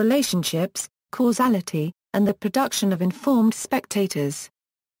concerned with relationships, causality, and the production of informed spectators.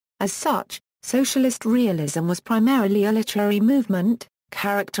 As such, Socialist realism was primarily a literary movement,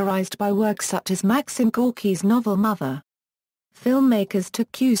 characterized by works such as Maxim Gorky's novel Mother. Filmmakers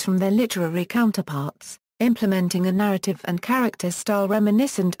took cues from their literary counterparts, implementing a narrative and character style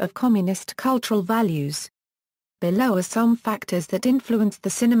reminiscent of communist cultural values. Below are some factors that influenced the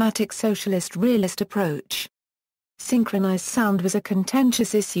cinematic socialist realist approach. Synchronized sound was a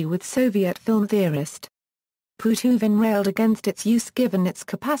contentious issue with Soviet film theorists. Putovan railed against its use given its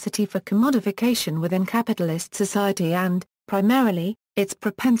capacity for commodification within capitalist society and, primarily, its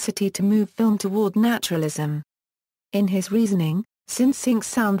propensity to move film toward naturalism. In his reasoning, since sync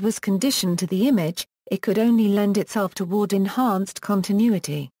sound was conditioned to the image, it could only lend itself toward enhanced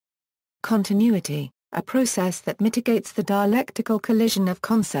continuity. Continuity, a process that mitigates the dialectical collision of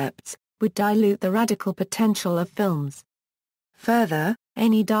concepts, would dilute the radical potential of films. Further,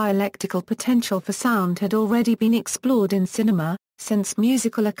 any dialectical potential for sound had already been explored in cinema, since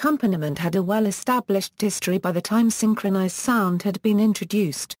musical accompaniment had a well-established history by the time synchronized sound had been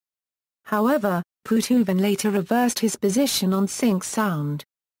introduced. However, Putovan later reversed his position on sync sound.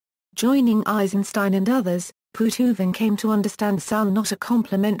 Joining Eisenstein and others, Putovan came to understand sound not as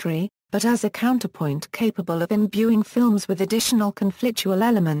complementary, but as a counterpoint capable of imbuing films with additional conflictual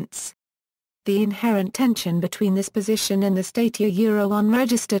elements. The inherent tension between this position and the Statia Euro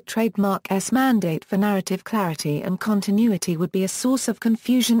unregistered trademark's mandate for narrative clarity and continuity would be a source of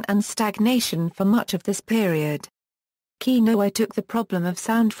confusion and stagnation for much of this period. Kinoe took the problem of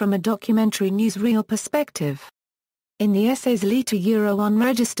sound from a documentary newsreel perspective. In the essays Lita Euro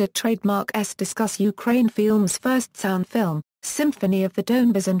unregistered trademark's discuss Ukraine film's first sound film, Symphony of the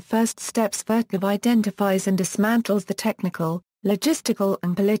Donbas and First Steps Vertov identifies and dismantles the technical, logistical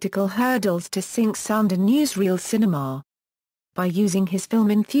and political hurdles to sync sound in newsreel cinema. By using his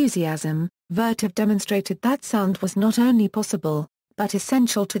film Enthusiasm, Vertov demonstrated that sound was not only possible, but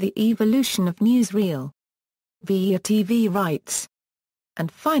essential to the evolution of newsreel. via TV rights.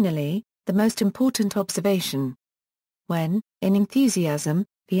 And finally, the most important observation. When, in Enthusiasm,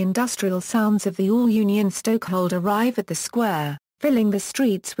 the industrial sounds of the all-Union Stokehold arrive at the square, filling the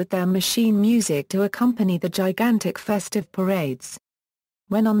streets with their machine music to accompany the gigantic festive parades.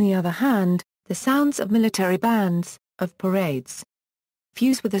 When on the other hand, the sounds of military bands, of parades,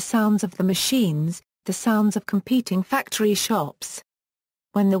 fuse with the sounds of the machines, the sounds of competing factory shops.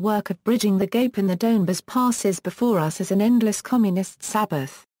 When the work of bridging the gap in the Donbas passes before us as an endless communist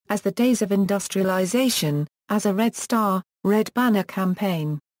Sabbath, as the days of industrialization, as a Red Star, Red Banner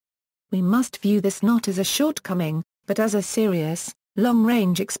campaign. We must view this not as a shortcoming, but as a serious,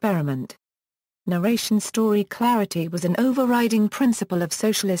 long-range experiment. Narration story clarity was an overriding principle of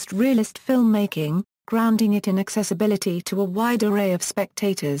socialist realist filmmaking, grounding it in accessibility to a wide array of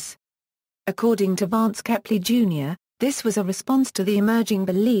spectators. According to Vance Kepley Jr., this was a response to the emerging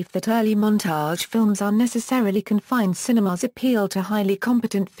belief that early montage films unnecessarily confined cinema's appeal to highly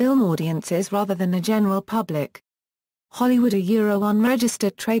competent film audiences rather than a general public. Hollywood a Euro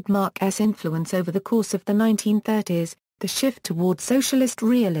unregistered trademark's influence over the course of the 1930s, the shift toward socialist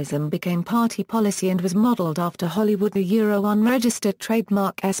realism became party policy and was modeled after Hollywood a Euro unregistered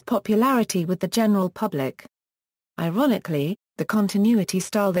trademark's popularity with the general public. Ironically, the continuity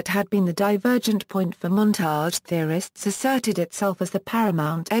style that had been the divergent point for montage theorists asserted itself as the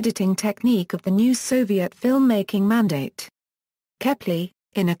paramount editing technique of the new Soviet filmmaking mandate. Kepley,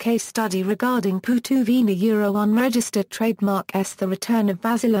 in a case study regarding Putovan Euro unregistered trademark's The Return of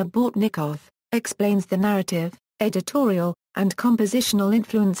Vasyl Bortnikov, explains the narrative, editorial, and compositional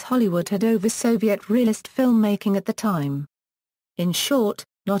influence Hollywood had over Soviet realist filmmaking at the time. In short,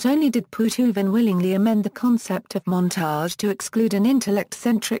 not only did Putovan willingly amend the concept of montage to exclude an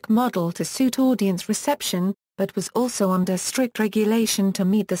intellect-centric model to suit audience reception, but was also under strict regulation to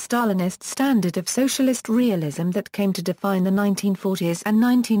meet the Stalinist standard of socialist realism that came to define the 1940s and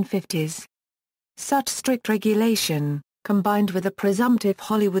 1950s. Such strict regulation, combined with a presumptive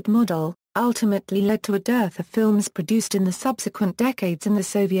Hollywood model, ultimately led to a dearth of films produced in the subsequent decades in the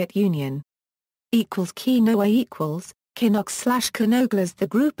Soviet Union. Kinoe Kinok/Kinoglas the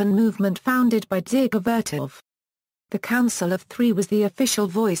group and movement founded by Dziga Vertov. The Council of Three was the official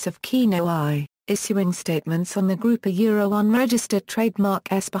voice of Kinoe, issuing statements on the group a Euro unregistered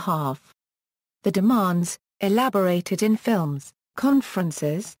trademark's behalf. The demands, elaborated in films,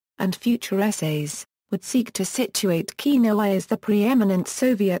 conferences, and future essays, would seek to situate Kinoe as the preeminent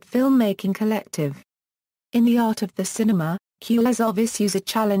Soviet filmmaking collective. In the art of the cinema, Kuazov issues a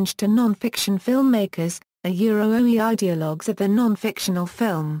challenge to non-fiction filmmakers, a Euro-OE ideologues of the non-fictional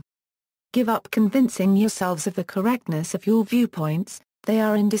film. Give up convincing yourselves of the correctness of your viewpoints, they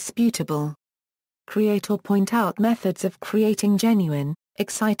are indisputable. Create or point out methods of creating genuine,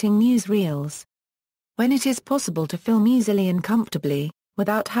 exciting newsreels. When it is possible to film easily and comfortably,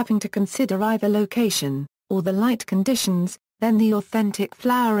 without having to consider either location, or the light conditions, then the authentic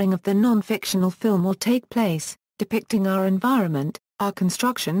flowering of the non-fictional film will take place, depicting our environment, our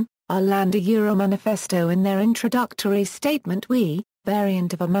construction, our land. A Euro manifesto. In their introductory statement, we,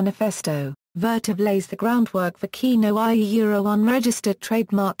 variant of a manifesto, Vertiv lays the groundwork for Kino I Euro unregistered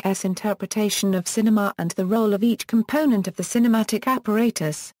trademark S interpretation of cinema and the role of each component of the cinematic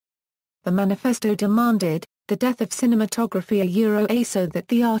apparatus. The manifesto demanded, the death of cinematography a Euro A so that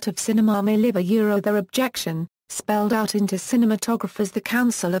the art of cinema may live a Euro. Their objection, spelled out into cinematographers. The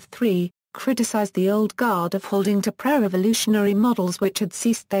Council of Three, criticized the old guard of holding to pre-revolutionary models which had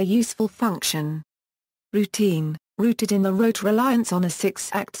ceased their useful function. Routine, rooted in the rote reliance on a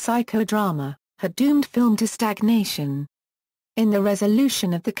six-act psychodrama, had doomed film to stagnation. In the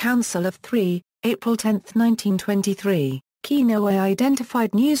resolution of the Council of Three, April 10, 1923, Kino I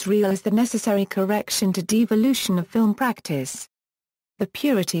identified newsreel as the necessary correction to devolution of film practice. The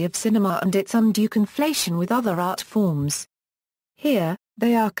purity of cinema and its undue conflation with other art forms. Here,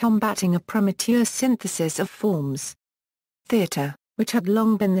 they are combating a premature synthesis of forms. Theatre, which had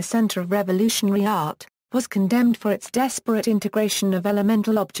long been the center of revolutionary art, was condemned for its desperate integration of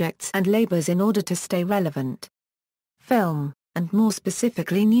elemental objects and labors in order to stay relevant. Film, and more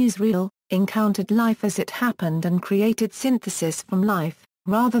specifically newsreel, encountered life as it happened and created synthesis from life,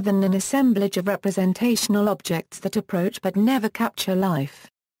 rather than an assemblage of representational objects that approach but never capture life.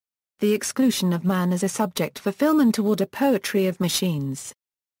 The exclusion of man as a subject for film and toward a poetry of machines.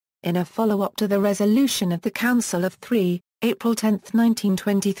 In a follow-up to the resolution of the Council of Three, April 10,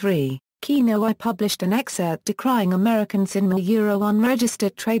 1923, Kino I published an excerpt decrying American cinema Euro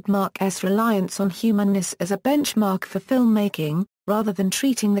unregistered trademark S reliance on humanness as a benchmark for filmmaking, rather than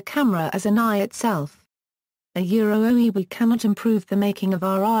treating the camera as an eye itself. A Euro OE we cannot improve the making of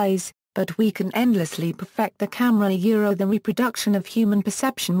our eyes, but we can endlessly perfect the camera. A Euro the reproduction of human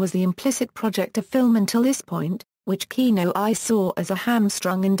perception was the implicit project of film until this point, which Kino I saw as a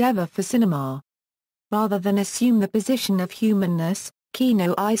hamstrung endeavor for cinema. Rather than assume the position of humanness,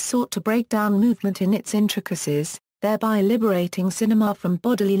 Kino I sought to break down movement in its intricacies, thereby liberating cinema from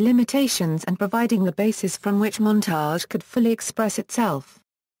bodily limitations and providing the basis from which montage could fully express itself.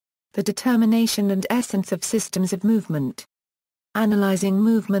 The determination and essence of systems of movement. Analyzing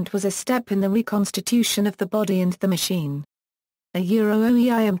movement was a step in the reconstitution of the body and the machine. A Euro OE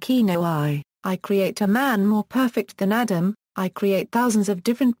I am Kino I create a man more perfect than Adam. I create thousands of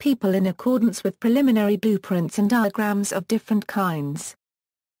different people in accordance with preliminary blueprints and diagrams of different kinds.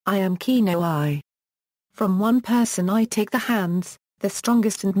 I am Kino I. From one person I take the hands, the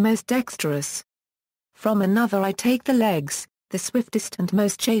strongest and most dexterous. From another I take the legs, the swiftest and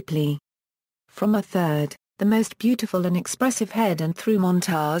most shapely. From a third, the most beautiful and expressive head, and through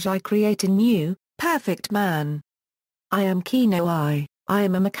montage I create a new, perfect man. I am Kino I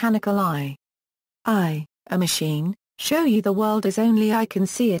am a mechanical eye. I, a machine, show you the world as only I can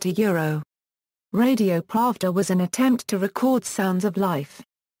see it. A Euro. Radio Pravda was an attempt to record sounds of life.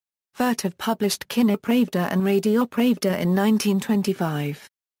 Vertiv published Kino Pravda and Radio Pravda in 1925.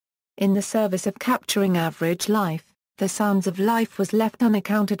 In the service of capturing average life, the sounds of life was left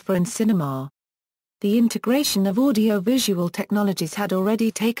unaccounted for in cinema. The integration of audio-visual technologies had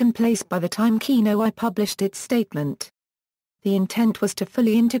already taken place by the time Kino I published its statement. The intent was to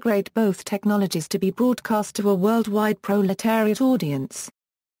fully integrate both technologies to be broadcast to a worldwide proletariat audience.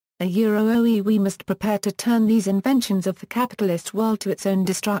 A Euro OE we must prepare to turn these inventions of the capitalist world to its own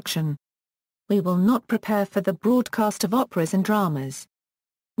destruction. We will not prepare for the broadcast of operas and dramas.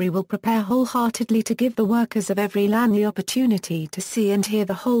 We will prepare wholeheartedly to give the workers of every land the opportunity to see and hear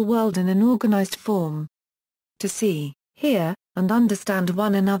the whole world in an organized form. To see, hear, and understand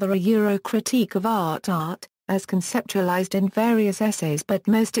one another. A Euro critique of art, as conceptualized in various essays but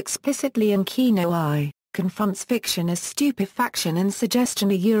most explicitly in Kino I, confronts fiction as stupefaction and suggestion.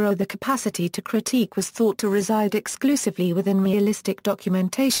 A Euro the capacity to critique was thought to reside exclusively within realistic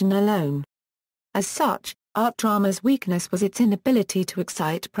documentation alone. As such, art drama's weakness was its inability to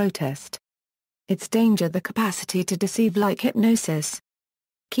excite protest. Its danger the capacity to deceive like hypnosis.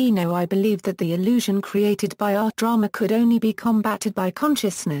 Kino I believed that the illusion created by art drama could only be combated by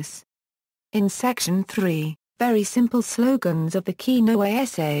consciousness. In Section 3, Very Simple Slogans of the Kino I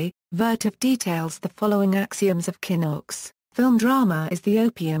essay, Vertiv details the following axioms of Kinox. Film drama is the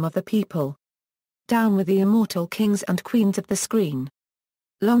opium of the people. Down with the immortal kings and queens of the screen.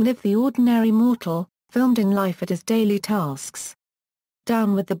 Long live the ordinary mortal, filmed in life at his daily tasks.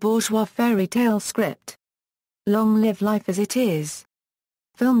 Down with the bourgeois fairy tale script. Long live life as it is.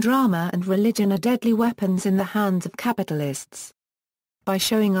 Film drama and religion are deadly weapons in the hands of capitalists. by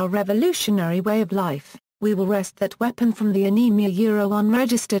showing our revolutionary way of life, we will wrest that weapon from the anemia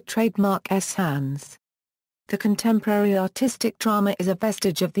unregistered trademark S hands. The contemporary artistic drama is a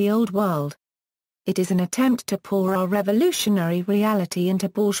vestige of the old world. It is an attempt to pour our revolutionary reality into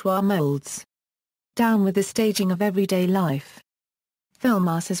bourgeois molds. Down with the staging of everyday life. Film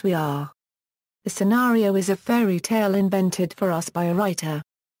us as we are. The scenario is a fairy tale invented for us by a writer.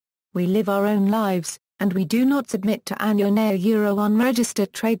 We live our own lives, and we do not submit to annonea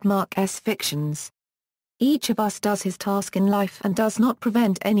unregistered trademark S fictions. Each of us does his task in life and does not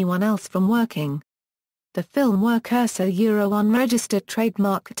prevent anyone else from working. The film worker's unregistered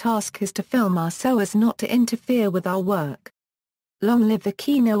trademark task is to film us so as not to interfere with our work. Long live the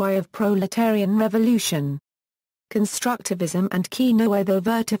Quinoa of proletarian revolution. Constructivism and Quinoa. Though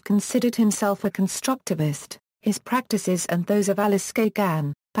Vertov considered himself a constructivist, his practices and those of Alice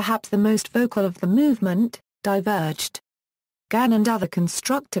Gauguin, perhaps the most vocal of the movement, diverged. Gauguin and other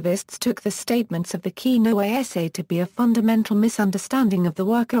constructivists took the statements of the Quinoa essay to be a fundamental misunderstanding of the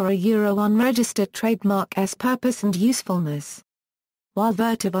worker unregistered trademark's purpose and usefulness. While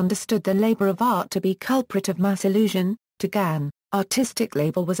Vertov understood the labor of art to be culprit of mass illusion, to Gauguin, artistic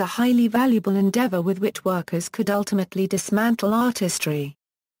labor was a highly valuable endeavor with which workers could ultimately dismantle artistry.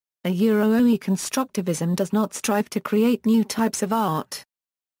 A Euro-OE constructivism does not strive to create new types of art.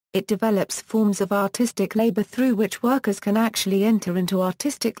 It develops forms of artistic labor through which workers can actually enter into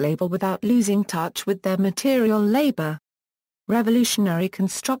artistic labor without losing touch with their material labor. Revolutionary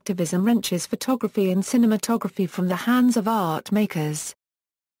constructivism wrenches photography and cinematography from the hands of art makers.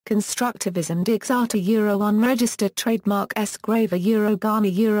 Constructivism digs out a unregistered trademark S grave. A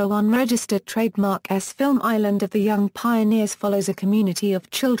Ghana unregistered trademark S film. Island of the Young Pioneers follows a community of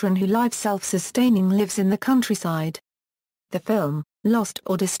children whose life self-sustaining lives in the countryside. The film, lost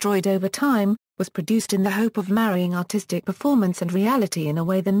or destroyed over time, was produced in the hope of marrying artistic performance and reality in a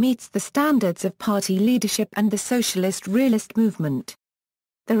way that meets the standards of party leadership and the socialist realist movement.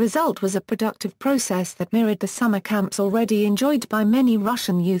 The result was a productive process that mirrored the summer camps already enjoyed by many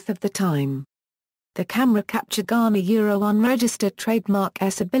Russian youth of the time. The camera captured Ghana unregistered trademark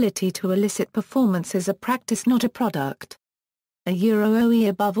S ability to elicit performance as a practice, not a product. A Euro-OE.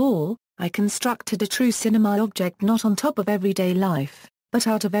 Above all, I constructed a true cinema object not on top of everyday life, but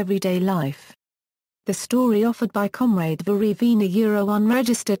out of everyday life. The story offered by Comrade Verivina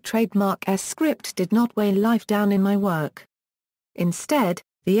unregistered trademark S script did not weigh life down in my work. Instead,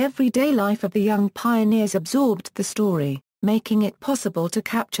 the everyday life of the young pioneers absorbed the story, making it possible to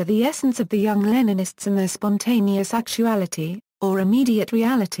capture the essence of the young Leninists and their spontaneous actuality, or immediate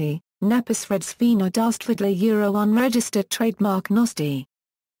reality, Nepasredsvina Dastvidla unregistered trademark Nosti.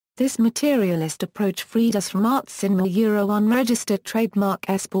 This materialist approach freed us from art cinema unregistered trademark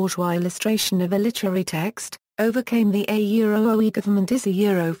S bourgeois illustration of a literary text, overcame the Euro-OE government is a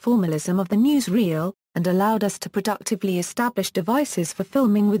Euro formalism of the newsreel, and allowed us to productively establish devices for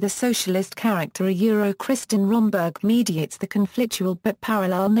filming with a socialist character. A Euro. Kristin Romberg mediates the conflictual but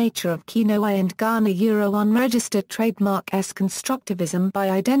parallel nature of Quinoa and Ghana unregistered trademark S constructivism by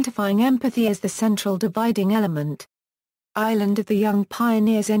identifying empathy as the central dividing element. Island of the Young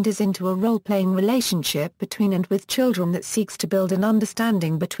Pioneers enters into a role-playing relationship between and with children that seeks to build an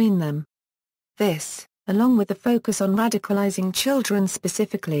understanding between them. This, along with the focus on radicalizing children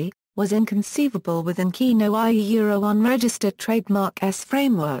specifically, was inconceivable within Quinoa unregistered trademark S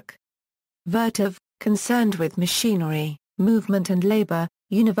framework. Vertov, concerned with machinery, movement and labor,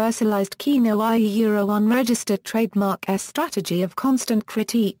 universalized Quinoa unregistered trademark S strategy of constant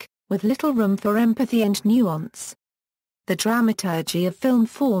critique, with little room for empathy and nuance. The dramaturgy of film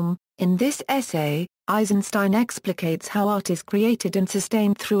form. In this essay, Eisenstein explicates how art is created and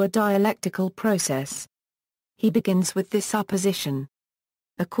sustained through a dialectical process. He begins with this supposition.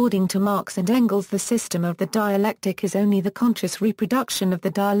 According to Marx and Engels, the system of the dialectic is only the conscious reproduction of the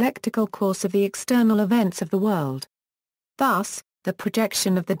dialectical course of the external events of the world. Thus, the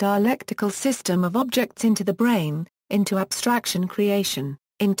projection of the dialectical system of objects into the brain, into abstraction creation,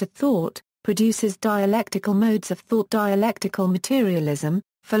 into thought, produces dialectical modes of thought. Dialectical materialism,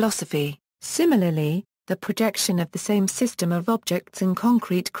 philosophy. Similarly, the projection of the same system of objects in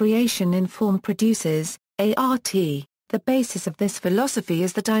concrete creation in form produces, art. The basis of this philosophy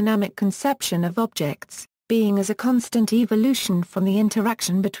is the dynamic conception of objects, being as a constant evolution from the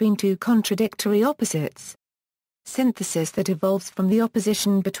interaction between two contradictory opposites. Synthesis that evolves from the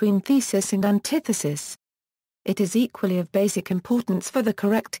opposition between thesis and antithesis. It is equally of basic importance for the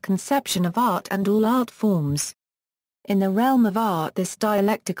correct conception of art and all art forms. In the realm of art, this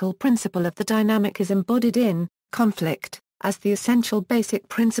dialectical principle of the dynamic is embodied in conflict, as the essential basic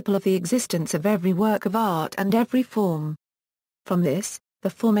principle of the existence of every work of art and every form. From this, the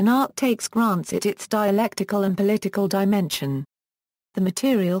form in art grants it its dialectical and political dimension. The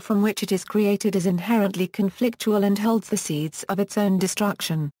material from which it is created is inherently conflictual and holds the seeds of its own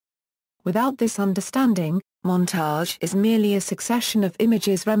destruction. Without this understanding, montage is merely a succession of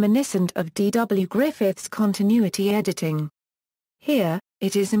images reminiscent of D.W. Griffith's continuity editing. Here,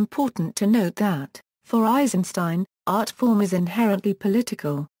 it is important to note that, for Eisenstein, art form is inherently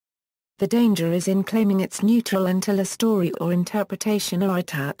political. The danger is in claiming it's neutral until a story or interpretation are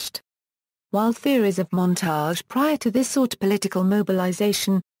attached. While theories of montage prior to this sought political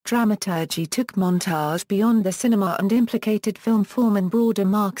mobilization, dramaturgy took montage beyond the cinema and implicated film form and broader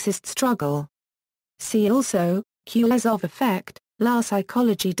Marxist struggle. See also, Cues of Effect, La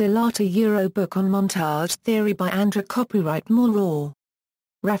Psychologie de l'art book on montage theory by Andra copyright Moreau.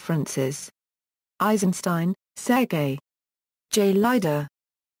 References. Eisenstein, Sergei. J. Leider.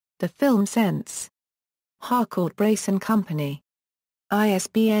 The Film Sense. Harcourt Brace and Company.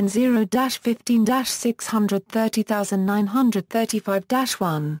 ISBN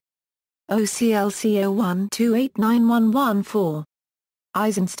 0-15-630935-1. OCLC 01289114.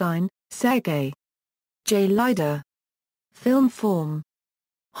 Eisenstein, Sergei. J. Leider. Film Form.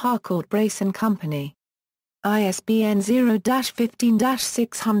 Harcourt Brace and Company. ISBN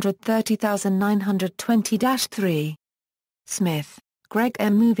 0-15-630920-3. Smith, Greg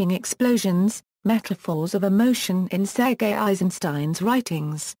M. Moving Explosions, Metaphors of Emotion in Sergei Eisenstein's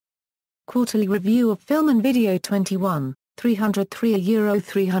Writings. Quarterly Review of Film and Video 21, 303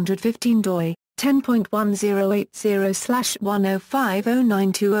 315 doi,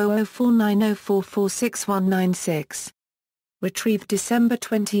 10.1080/10509200490490446196. Retrieved December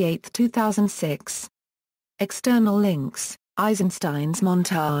 28, 2006. External links: Eisenstein's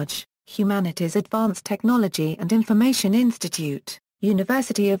Montage, Humanities Advanced Technology and Information Institute,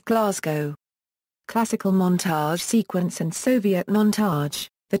 University of Glasgow. Classical Montage Sequence and Soviet Montage,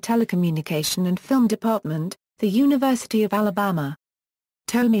 the Telecommunication and Film Department, the University of Alabama.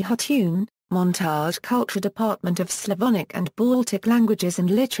 Tomi Hutune, Montage Culture Department of Slavonic and Baltic Languages and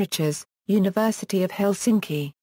Literatures, University of Helsinki.